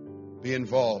be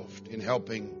involved in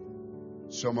helping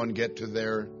someone get to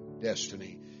their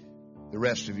destiny. The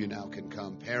rest of you now can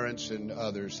come, parents and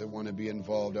others that want to be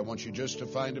involved. I want you just to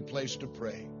find a place to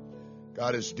pray.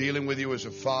 God is dealing with you as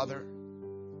a father,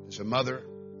 as a mother.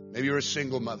 Maybe you're a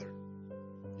single mother.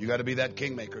 You got to be that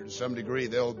kingmaker to some degree.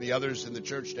 There'll be others in the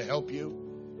church to help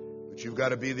you, but you've got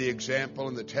to be the example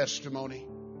and the testimony.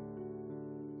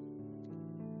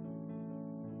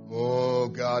 Oh,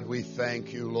 God, we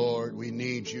thank you, Lord. We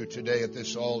need you today at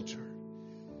this altar.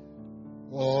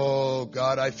 Oh,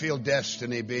 God, I feel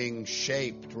destiny being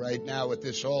shaped right now at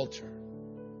this altar.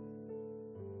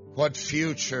 What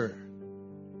future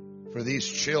for these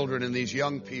children and these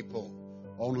young people,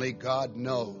 only God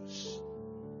knows.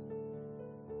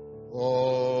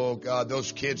 Oh, God,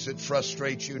 those kids that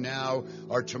frustrate you now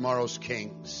are tomorrow's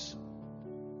kings.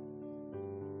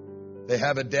 They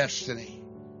have a destiny.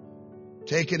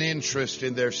 Take an interest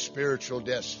in their spiritual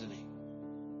destiny.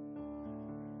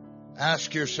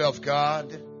 Ask yourself,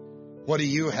 God, what do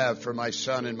you have for my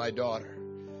son and my daughter?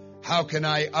 How can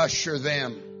I usher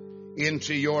them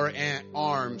into your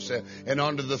arms and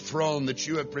onto the throne that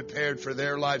you have prepared for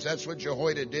their lives? That's what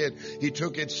Jehoiada did. He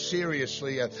took it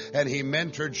seriously and he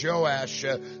mentored Joash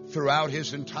throughout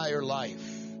his entire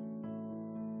life.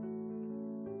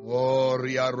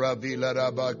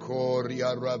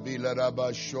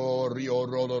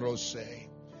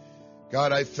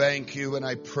 God, I thank you and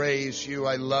I praise you.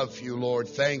 I love you, Lord.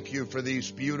 Thank you for these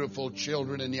beautiful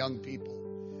children and young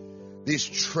people, these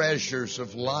treasures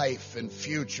of life and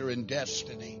future and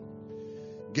destiny.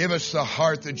 Give us the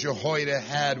heart that Jehoiada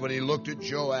had when he looked at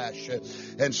Joash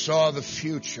and saw the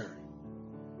future,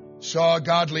 saw a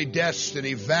godly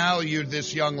destiny, valued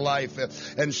this young life,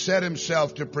 and set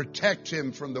himself to protect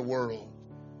him from the world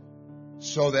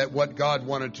so that what God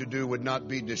wanted to do would not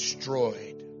be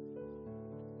destroyed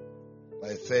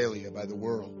by Athaliah, by the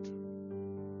world.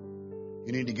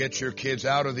 You need to get your kids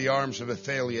out of the arms of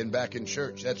Athaliah and back in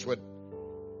church. That's what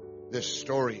this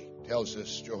story tells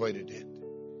us Jehoiada did.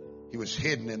 He was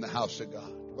hidden in the house of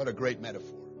God. What a great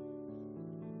metaphor.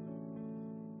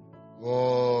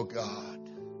 Oh, God.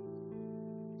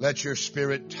 Let your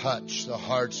Spirit touch the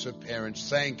hearts of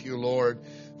parents. Thank you, Lord,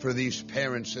 for these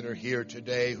parents that are here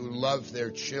today who love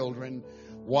their children,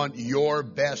 want your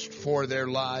best for their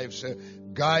lives.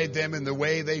 Guide them in the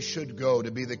way they should go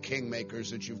to be the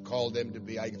kingmakers that you've called them to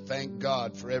be. I thank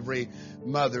God for every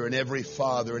mother and every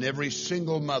father and every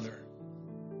single mother,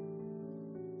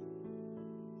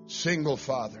 single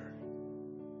father.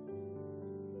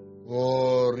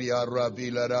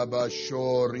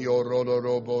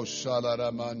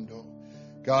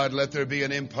 God, let there be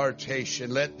an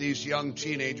impartation. Let these young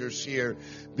teenagers here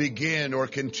begin or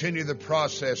continue the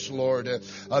process, Lord, of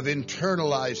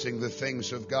internalizing the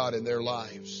things of God in their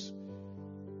lives.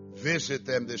 Visit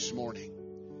them this morning.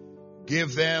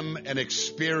 Give them an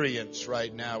experience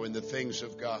right now in the things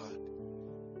of God.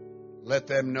 Let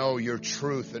them know your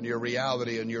truth and your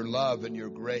reality and your love and your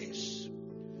grace.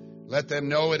 Let them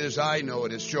know it as I know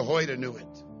it, as Jehoiada knew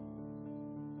it.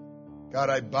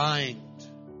 God, I bind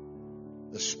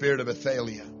the spirit of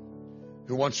Athaliah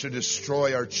who wants to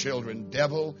destroy our children.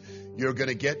 Devil, you're going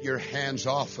to get your hands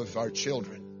off of our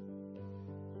children.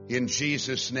 In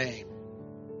Jesus' name,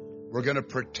 we're going to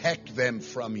protect them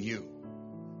from you.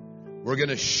 We're going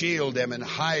to shield them and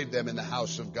hide them in the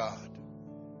house of God.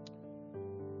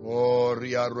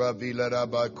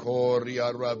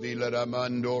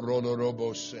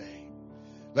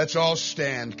 Let's all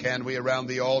stand, can we, around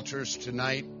the altars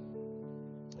tonight?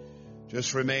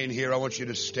 Just remain here. I want you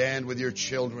to stand with your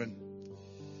children.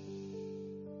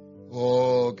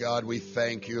 Oh, God, we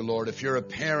thank you, Lord. If you're a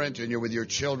parent and you're with your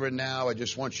children now, I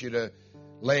just want you to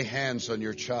lay hands on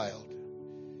your child.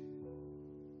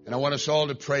 And I want us all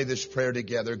to pray this prayer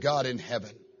together. God in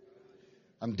heaven,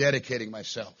 I'm dedicating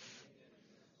myself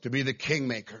to be the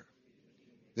kingmaker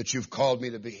that you've called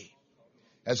me to be.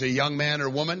 As a young man or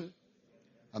woman,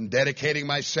 I'm dedicating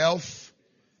myself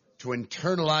to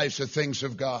internalize the things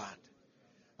of God.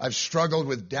 I've struggled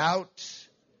with doubt,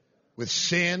 with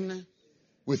sin,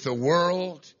 with the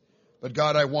world. But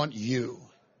God, I want you.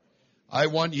 I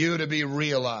want you to be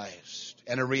realized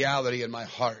and a reality in my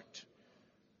heart.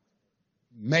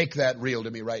 Make that real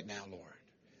to me right now, Lord.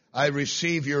 I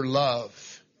receive your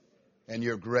love and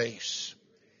your grace.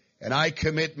 And I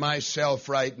commit myself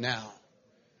right now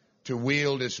to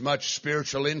wield as much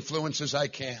spiritual influence as I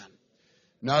can,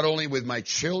 not only with my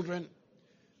children,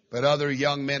 but other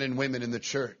young men and women in the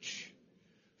church.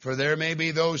 For there may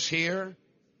be those here,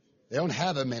 they don't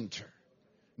have a mentor.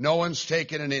 No one's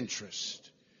taken an interest.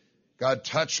 God,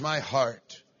 touch my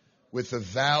heart with the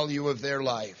value of their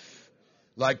life,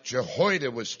 like Jehoiada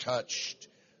was touched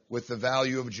with the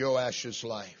value of Joash's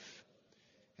life.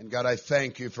 And God, I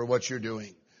thank you for what you're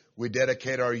doing. We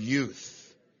dedicate our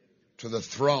youth to the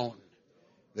throne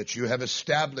that you have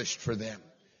established for them.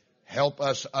 Help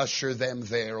us usher them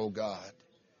there, O God.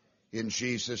 In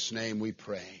Jesus' name we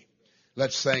pray.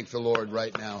 Let's thank the Lord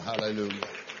right now. Hallelujah.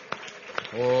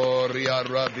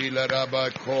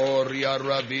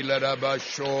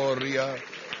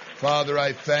 Father,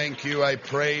 I thank you. I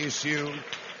praise you.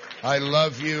 I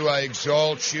love you. I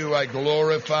exalt you. I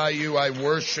glorify you. I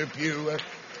worship you.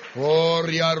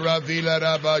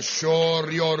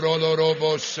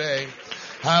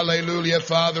 Hallelujah.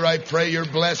 Father, I pray your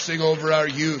blessing over our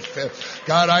youth.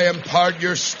 God, I impart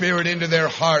your spirit into their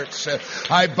hearts.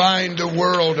 I bind the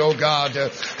world, oh God.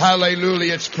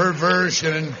 Hallelujah. Its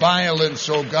perversion and violence,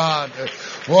 oh God.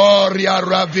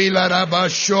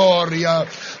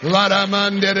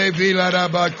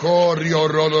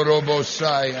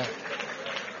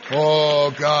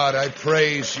 Oh God, I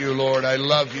praise you, Lord. I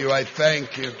love you. I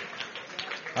thank you.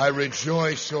 I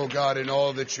rejoice, oh God, in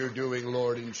all that you're doing,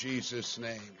 Lord, in Jesus'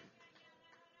 name.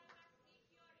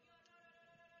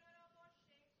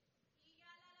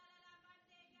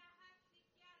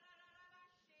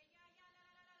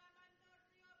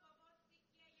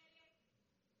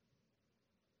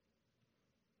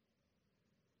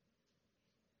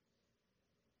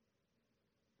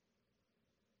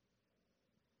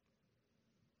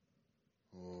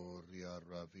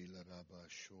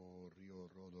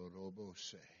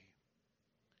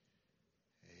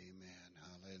 Amen.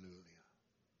 Hallelujah.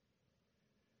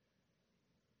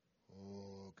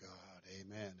 Oh God.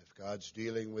 Amen. If God's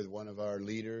dealing with one of our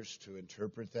leaders to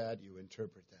interpret that, you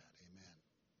interpret that. Amen.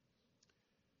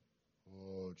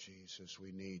 Oh Jesus,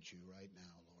 we need you right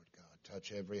now, Lord God.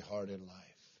 Touch every heart and life.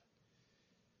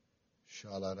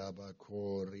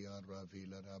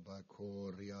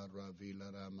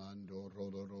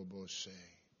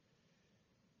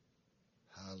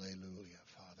 Hallelujah,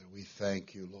 Father. We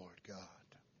thank you, Lord God.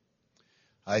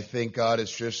 I think God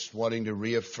is just wanting to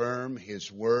reaffirm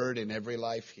his word in every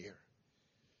life here.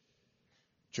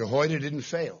 Jehoiada didn't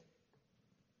fail.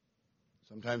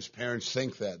 Sometimes parents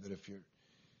think that if your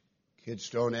kids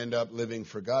don't end up living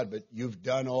for God, but you've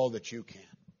done all that you can.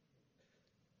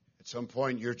 At some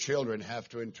point, your children have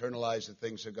to internalize the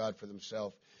things of God for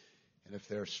themselves. And if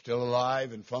they're still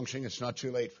alive and functioning, it's not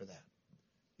too late for that.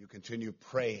 You continue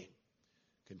praying.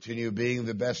 Continue being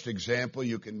the best example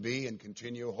you can be, and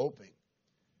continue hoping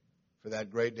for that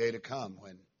great day to come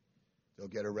when they'll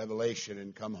get a revelation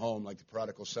and come home like the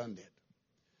prodigal son did.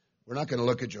 We're not going to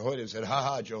look at Jehoiada and say,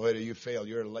 ha, Jehoiada, you failed.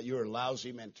 You're a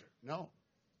lousy mentor. No.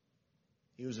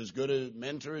 He was as good a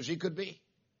mentor as he could be.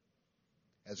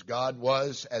 As God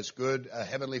was as good a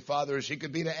heavenly father as he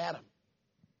could be to Adam.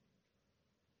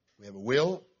 We have a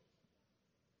will.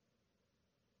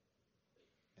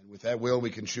 And with that will,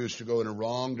 we can choose to go in a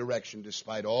wrong direction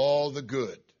despite all the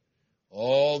good,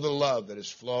 all the love that has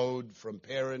flowed from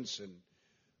parents and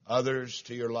others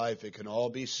to your life. It can all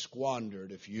be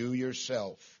squandered if you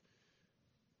yourself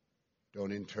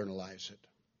don't internalize it.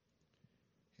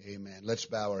 Amen. Let's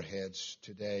bow our heads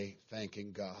today,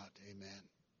 thanking God. Amen.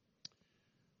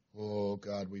 Oh,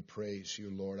 God, we praise you,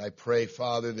 Lord. I pray,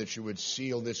 Father, that you would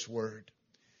seal this word.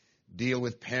 Deal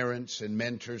with parents and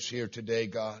mentors here today,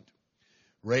 God.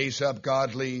 Raise up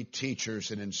godly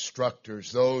teachers and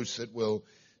instructors, those that will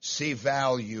see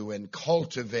value and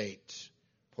cultivate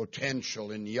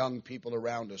potential in young people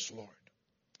around us, Lord.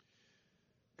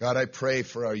 God, I pray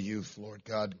for our youth, Lord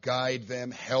God. Guide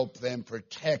them, help them,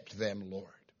 protect them, Lord.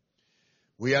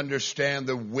 We understand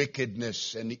the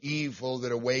wickedness and evil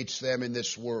that awaits them in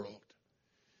this world.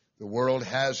 The world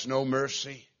has no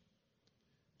mercy.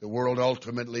 The world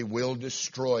ultimately will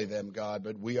destroy them, God,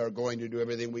 but we are going to do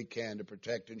everything we can to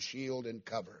protect and shield and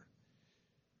cover.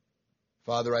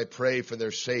 Father, I pray for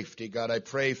their safety. God, I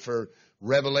pray for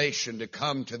revelation to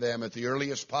come to them at the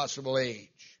earliest possible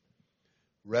age.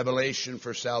 Revelation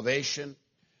for salvation.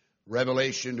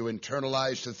 Revelation to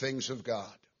internalize the things of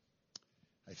God.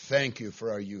 I thank you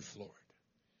for our youth, Lord.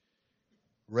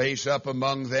 Raise up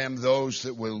among them those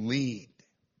that will lead.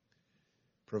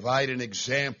 Provide an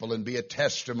example and be a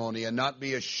testimony and not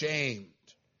be ashamed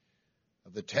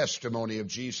of the testimony of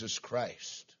Jesus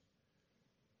Christ.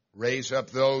 Raise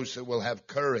up those that will have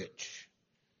courage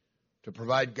to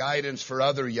provide guidance for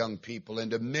other young people,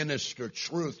 and to minister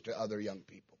truth to other young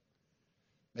people.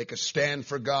 Make a stand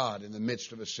for God in the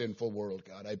midst of a sinful world,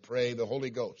 God. I pray the Holy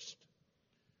Ghost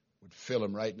would fill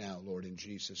him right now, Lord, in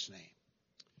Jesus' name.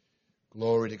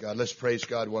 Glory to God. Let's praise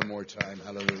God one more time.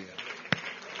 Hallelujah.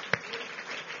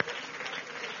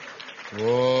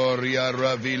 Gloria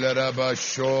ravila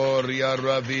rabashoria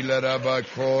ravila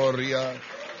rabakoria.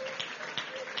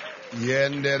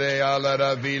 Yendere ala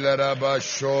ravila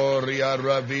rabashoria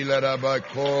ravila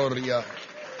rabakoria.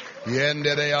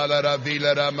 Yendere ala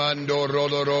ravila ramando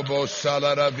rolo robo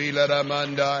sala ravila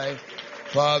ramandai.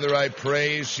 Father, I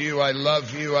praise you, I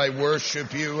love you, I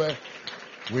worship you.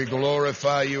 We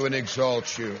glorify you and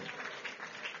exalt you.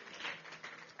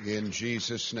 In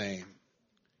Jesus' name.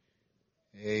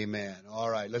 Amen. All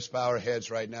right, let's bow our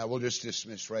heads right now. We'll just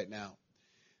dismiss right now.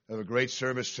 We have a great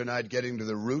service tonight, getting to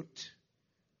the root.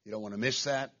 You don't want to miss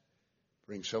that.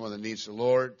 Bring someone that needs the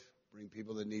Lord. Bring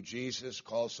people that need Jesus.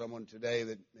 Call someone today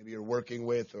that maybe you're working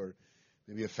with, or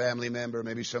maybe a family member,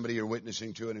 maybe somebody you're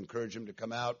witnessing to, and encourage them to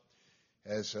come out.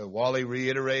 As Wally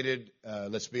reiterated,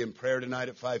 let's be in prayer tonight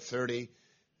at 5:30.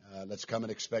 Let's come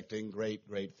and expecting great,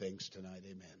 great things tonight.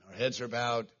 Amen. Our heads are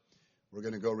bowed. We're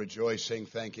going to go rejoicing,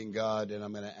 thanking God, and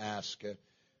I'm going to ask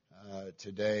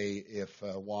today if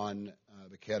Juan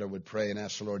Vaquera would pray and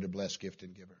ask the Lord to bless gift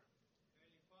and giver.